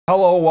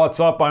Hello, what's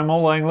up? I'm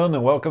Ola Englund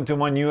and welcome to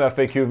my new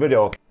FAQ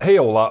video. Hey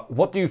Ola,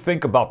 what do you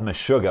think about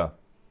Meshuggah?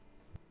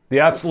 They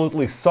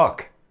absolutely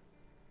suck.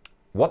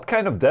 What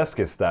kind of desk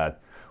is that?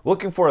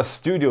 Looking for a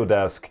studio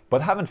desk,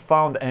 but haven't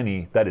found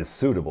any that is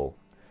suitable.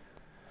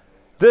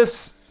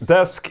 This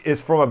desk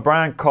is from a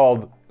brand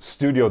called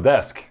Studio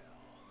Desk,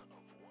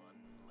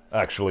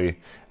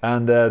 actually.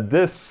 And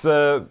this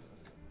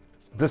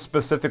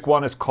specific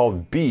one is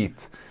called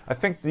Beat. I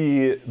think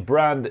the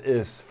brand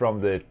is from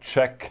the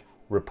Czech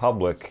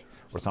Republic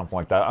or something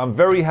like that. I'm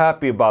very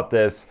happy about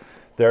this.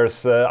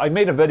 I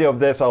made a video of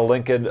this. I'll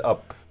link it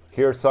up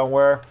here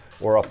somewhere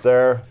or up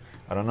there.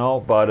 I don't know,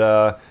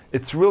 but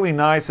it's really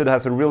nice. It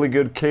has a really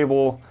good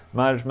cable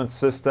management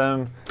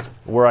system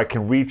where I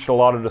can reach a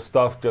lot of the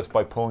stuff just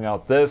by pulling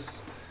out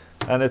this.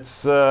 And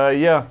it's,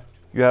 yeah,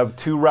 you have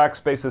 2 rack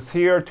spaces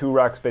here, 2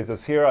 rack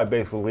spaces here. I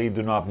basically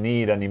do not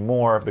need any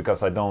more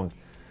because I don't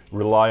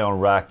rely on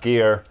rack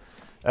gear.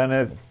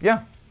 And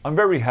yeah, I'm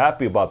very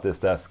happy about this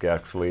desk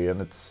actually,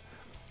 and it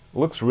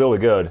looks really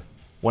good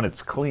when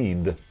it's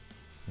cleaned.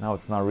 Now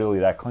it's not really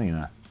that clean.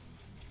 Huh?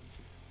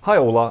 Hi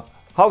Ola,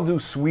 how do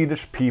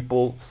Swedish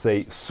people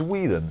say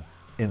Sweden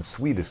in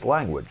Swedish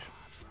language?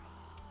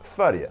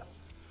 Sverige,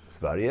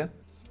 Sverige,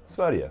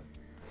 Sverige,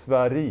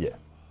 Sverige,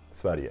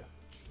 Sverige.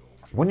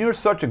 When you're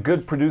such a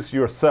good producer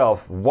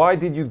yourself, why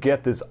did you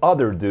get this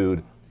other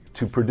dude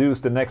to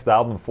produce the next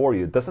album for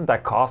you? Doesn't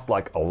that cost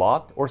like a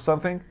lot or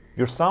something?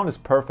 Your sound is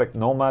perfect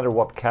no matter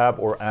what cab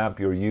or amp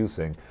you're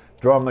using,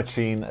 drum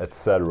machine,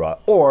 etc.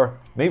 Or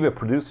maybe a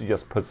producer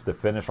just puts the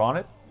finish on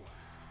it,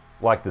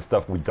 like the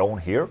stuff we don't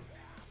hear.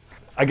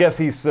 I guess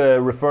he's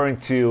referring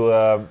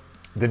to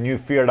the new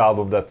Feared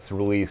album that's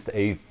released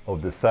 8th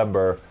of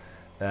December.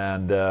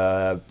 And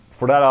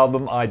for that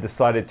album I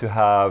decided to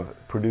have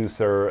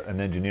producer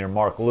and engineer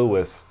Mark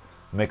Lewis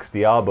mix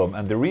the album.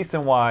 And the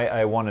reason why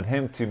I wanted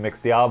him to mix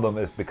the album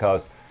is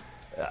because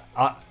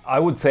I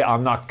would say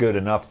I'm not good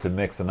enough to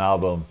mix an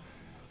album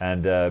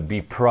and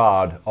be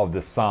proud of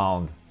the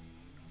sound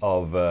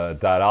of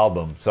that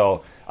album.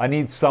 So I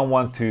need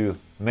someone to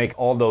make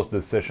all those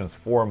decisions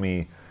for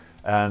me.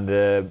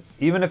 And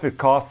even if it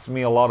costs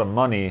me a lot of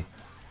money,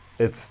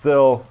 it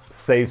still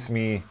saves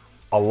me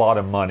a lot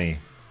of money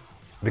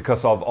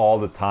because of all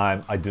the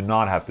time I do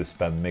not have to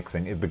spend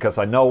mixing it. Because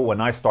I know when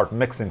I start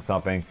mixing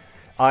something,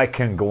 I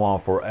can go on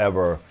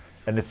forever.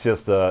 And it's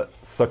just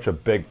such a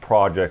big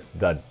project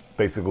that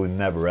basically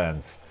never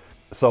ends.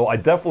 So I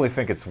definitely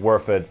think it's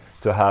worth it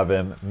to have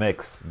him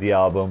mix the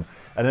album,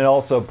 and it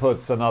also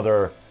puts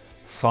another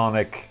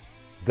sonic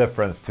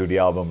difference to the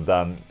album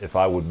than if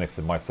I would mix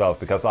it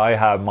myself, because I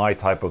have my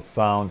type of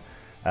sound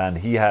and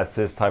he has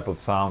his type of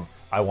sound.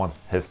 I want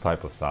his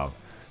type of sound.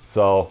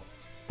 So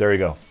there you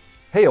go.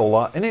 Hey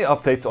Ola, any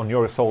updates on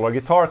your solar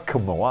guitar?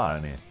 Come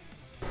on.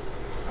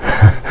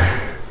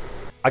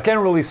 I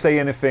can't really say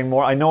anything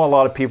more. I know a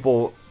lot of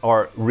people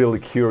are really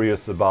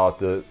curious about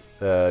the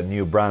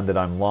new brand that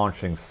I'm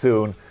launching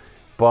soon,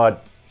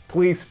 but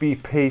please be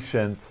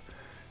patient.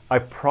 I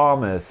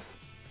promise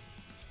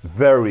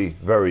very,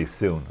 very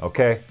soon,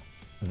 okay?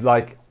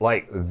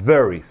 Like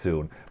very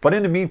soon. But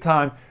in the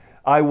meantime,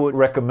 I would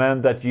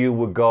recommend that you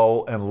would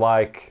go and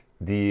like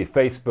the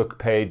Facebook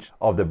page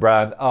of the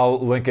brand. I'll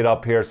link it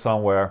up here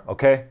somewhere,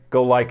 okay?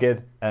 Go like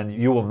it and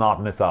you will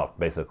not miss out,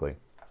 basically.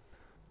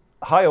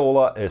 Hi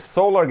Ola, is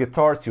Solar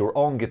Guitars your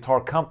own guitar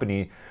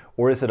company,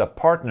 or is it a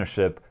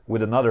partnership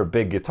with another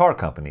big guitar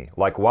company,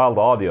 like Wild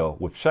Audio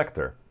with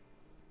Schecter?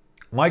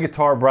 My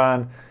guitar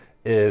brand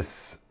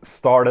is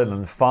started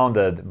and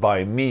founded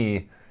by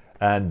me,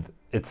 and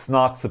it's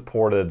not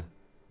supported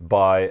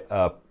by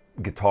a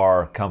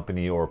guitar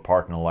company or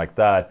partner like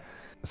that.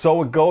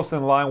 So it goes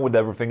in line with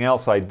everything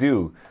else I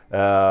do,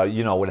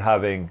 you know, with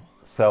having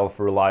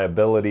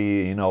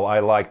self-reliability. You know, I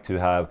like to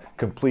have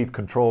complete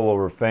control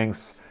over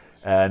things.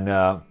 And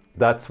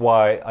that's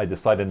why I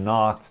decided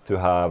not to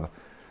have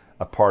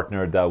a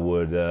partner that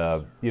would,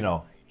 you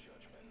know,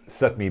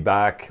 set me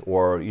back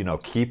or, you know,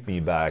 keep me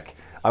back.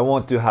 I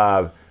want to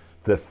have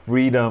the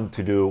freedom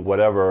to do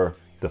whatever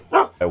the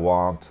f I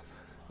want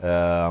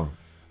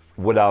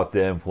without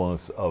the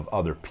influence of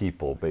other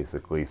people,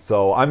 basically.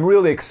 So I'm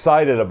really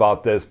excited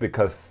about this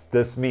because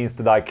this means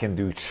that I can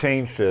do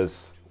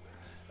changes.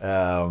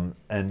 And,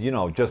 you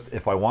know, just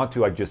if I want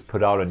to, I just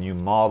put out a new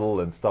model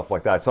and stuff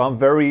like that. So I'm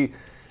very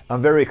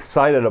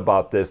excited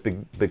about this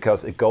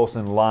because it goes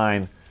in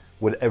line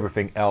with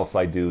everything else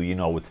I do, you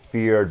know, with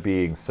Feared,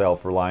 being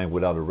self-reliant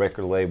without a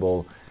record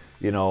label,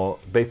 you know,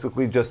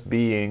 basically just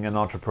being an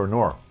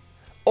entrepreneur.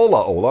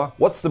 Ola,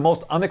 what's the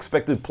most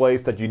unexpected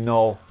place that you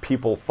know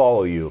people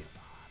follow you?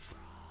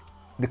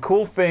 The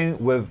cool thing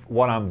with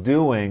what I'm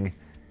doing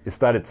is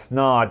that it's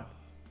not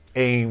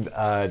aimed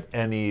at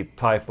any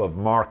type of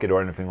market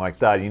or anything like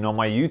that. You know,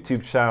 my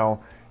YouTube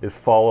channel is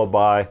followed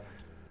by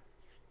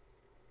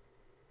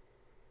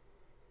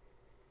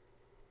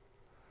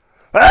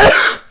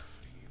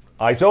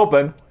eyes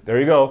open, there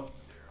you go.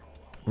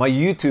 My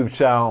YouTube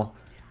channel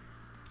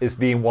is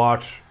being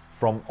watched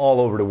from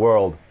all over the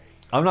world.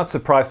 I'm not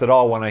surprised at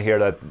all when I hear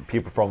that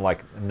people from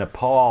like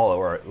Nepal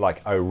or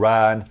like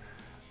Iran,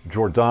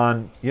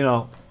 Jordan, you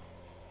know,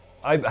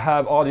 I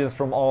have audience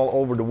from all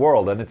over the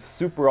world, and it's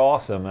super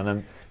awesome, and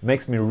it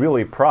makes me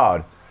really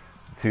proud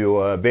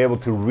to be able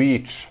to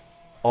reach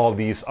all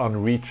these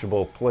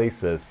unreachable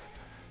places.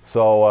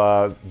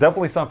 So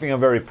definitely something I'm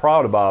very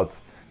proud about.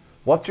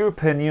 What's your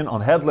opinion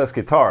on headless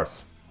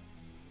guitars?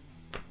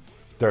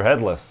 They're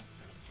headless.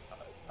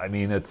 I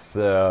mean, it's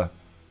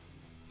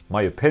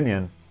my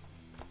opinion.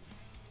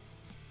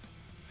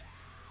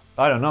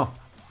 I don't know.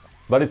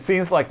 But it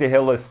seems like the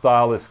headless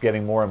style is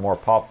getting more and more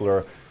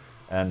popular,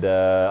 and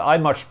I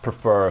much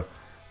prefer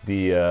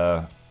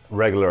the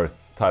regular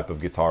type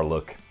of guitar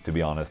look, to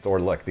be honest, or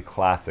like the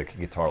classic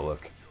guitar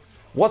look.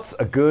 What's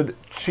a good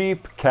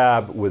cheap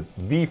cab with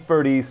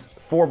V30s,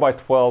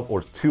 4x12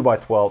 or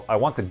 2x12? I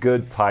want a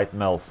good tight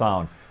metal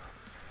sound.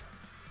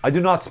 I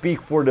do not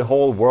speak for the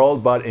whole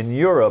world, but in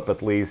Europe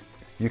at least,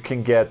 you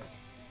can get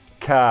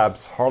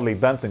cabs, Harley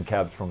Benton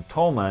cabs from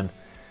Thomann,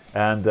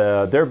 and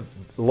they're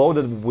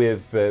loaded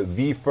with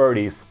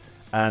V30s,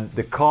 and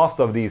the cost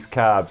of these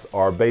cabs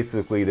are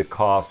basically the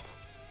cost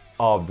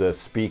of the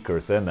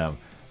speakers in them.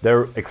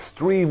 They're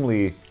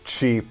extremely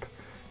cheap,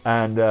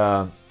 and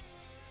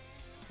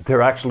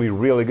they're actually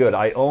really good.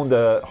 I own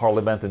the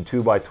Harley Benton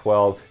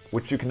 2x12,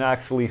 which you can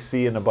actually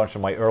see in a bunch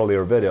of my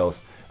earlier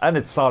videos, and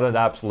it sounded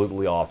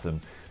absolutely awesome.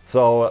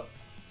 So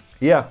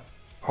yeah,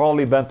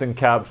 Harley Benton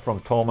cabs from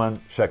Thomann,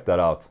 check that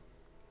out.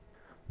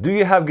 Do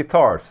you have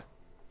guitars?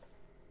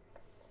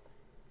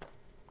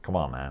 Come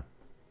on, man.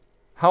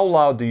 How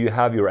loud do you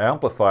have your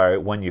amplifier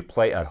when you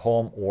play at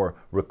home or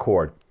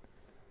record?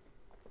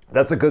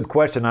 That's a good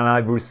question, and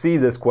I've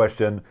received this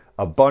question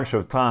a bunch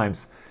of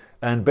times.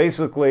 And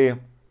basically,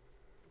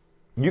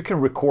 you can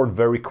record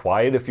very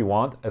quiet if you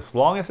want, as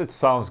long as it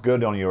sounds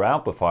good on your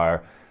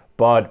amplifier.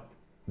 But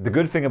the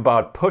good thing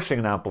about pushing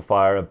an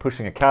amplifier and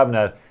pushing a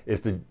cabinet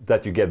is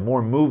that you get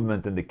more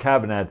movement in the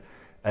cabinet,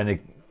 and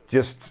it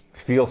just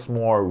feels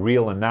more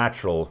real and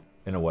natural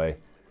in a way.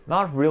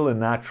 Not real and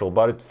natural,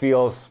 but it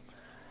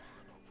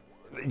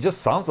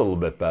just sounds a little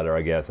bit better,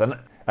 I guess. And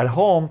at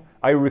home,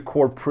 I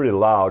record pretty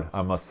loud,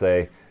 I must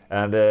say.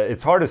 And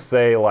it's hard to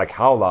say like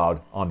how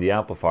loud on the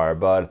amplifier,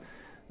 but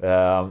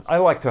I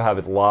like to have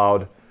it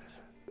loud,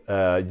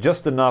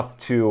 just enough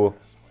to,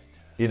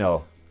 you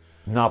know,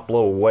 not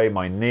blow away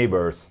my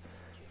neighbors.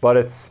 But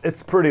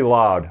it's pretty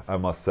loud, I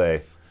must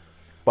say.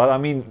 But I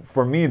mean,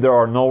 for me, there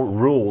are no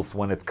rules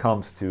when it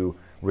comes to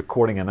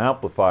recording an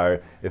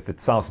amplifier. If it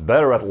sounds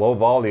better at low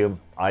volume,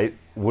 I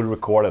would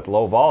record at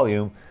low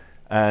volume,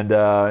 and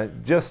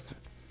just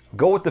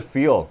go with the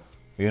feel,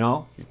 you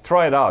know?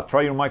 Try it out.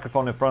 Try your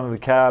microphone in front of the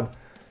cab,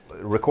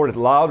 record it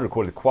loud,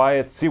 record it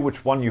quiet, see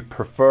which one you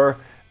prefer.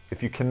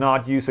 If you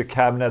cannot use a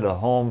cabinet at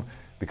home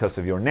because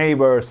of your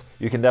neighbors,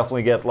 you can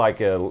definitely get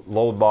like a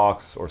load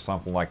box or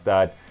something like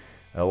that,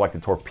 like the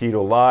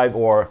Torpedo Live,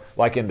 or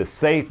like in the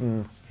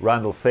Satan,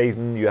 Randall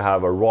Satan, you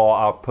have a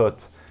raw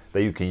output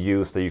that you can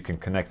use, that you can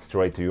connect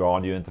straight to your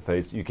audio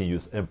interface. You can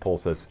use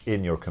impulses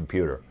in your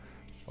computer.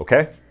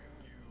 Okay?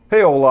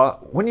 Hey Ola,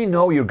 when you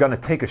know you're gonna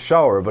take a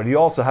shower, but you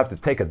also have to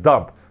take a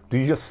dump, do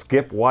you just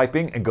skip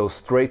wiping and go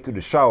straight to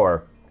the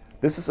shower?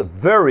 This is a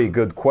very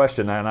good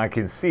question, and I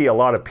can see a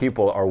lot of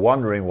people are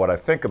wondering what I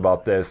think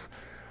about this.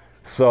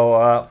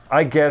 So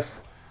I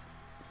guess,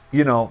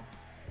 you know,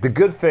 the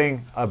good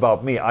thing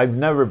about me, I've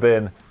never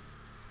been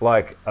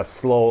like a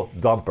slow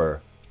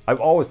dumper. I've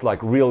always like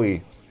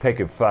really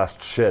taken fast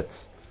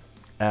shits,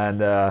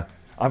 and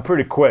I'm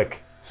pretty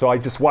quick. So I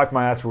just wipe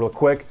my ass real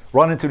quick,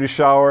 run into the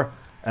shower,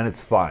 and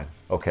it's fine.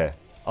 Okay,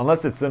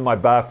 unless it's in my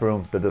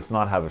bathroom that does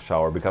not have a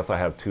shower, because I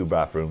have 2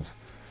 bathrooms.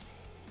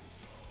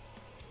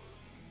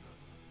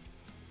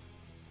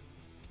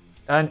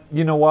 And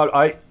you know what,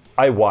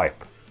 I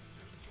wipe,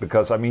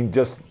 because I mean,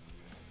 just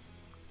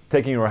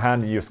taking your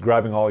hand and just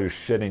grabbing all your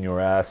shit in your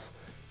ass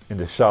in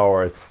the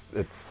shower,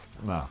 it's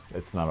not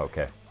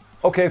okay.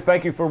 Okay,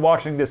 thank you for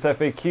watching this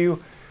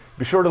FAQ.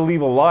 Be sure to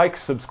leave a like,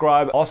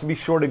 subscribe. Also be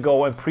sure to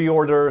go and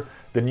pre-order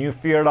the new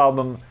Feared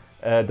album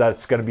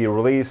that's going to be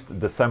released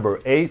December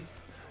 8th.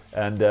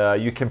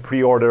 And you can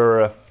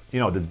pre-order, you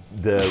know,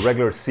 the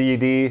regular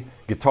CD,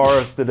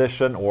 Guitarist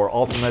Edition or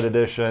Ultimate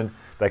Edition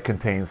that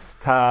contains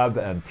tab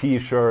and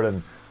t-shirt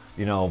and,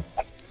 you know,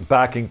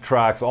 backing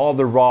tracks, all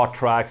the raw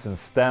tracks and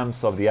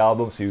stems of the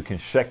album, so you can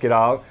check it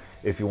out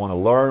if you want to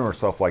learn or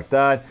stuff like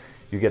that.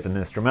 You get an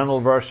instrumental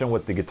version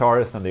with the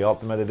Guitarist and the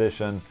Ultimate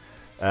Edition.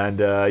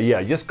 And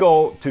yeah, just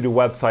go to the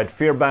website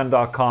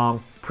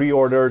fearband.com,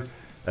 pre-ordered.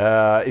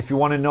 If you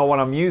want to know what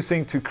I'm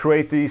using to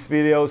create these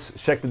videos,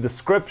 check the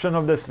description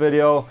of this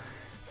video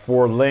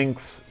for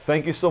links.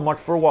 Thank you so much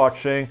for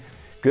watching.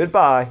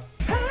 Goodbye.